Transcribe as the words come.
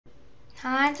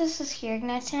Hi, this is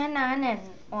Hirgna109, and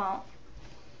well,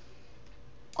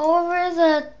 over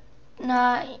the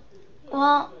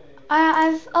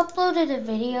I've uploaded a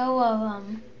video of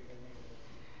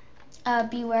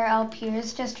Beware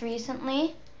LPers just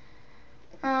recently,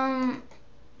 and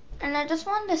I just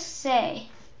wanted to say,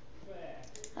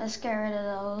 let's get rid of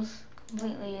those,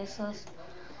 completely useless.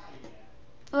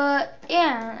 But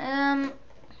yeah,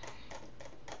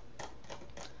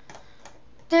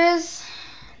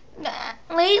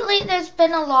 lately there's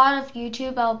been a lot of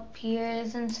YouTube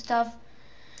LPers and stuff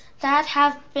that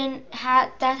have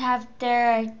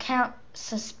their account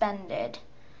suspended.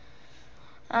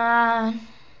 Let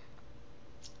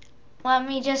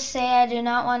me just say I do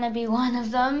not want to be one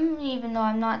of them, even though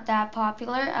I'm not that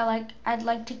popular. I'd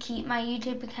like to keep my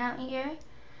YouTube account here.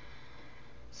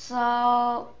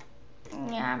 So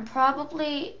yeah,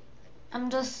 I'm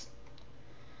just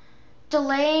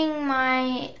delaying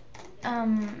my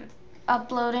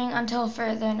uploading until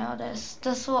further notice.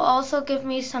 This will also give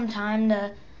me some time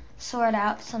to sort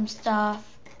out some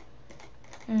stuff.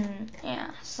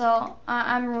 Yeah, so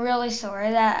I'm really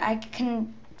sorry that I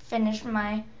can finish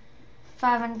my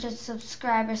 500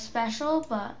 subscriber special,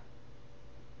 but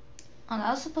that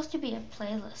was supposed to be a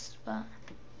playlist, but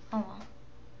oh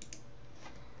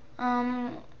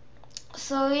well.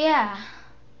 So yeah,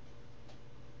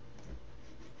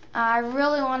 I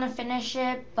really want to finish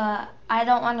it, but I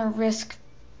don't want to risk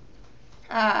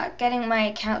getting my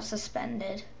account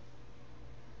suspended.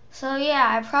 So yeah,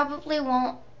 I probably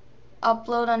won't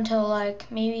upload until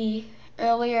like maybe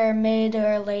earlier mid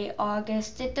or late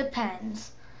August. It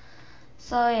depends.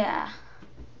 So yeah,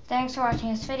 thanks for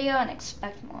watching this video and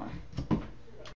expect more.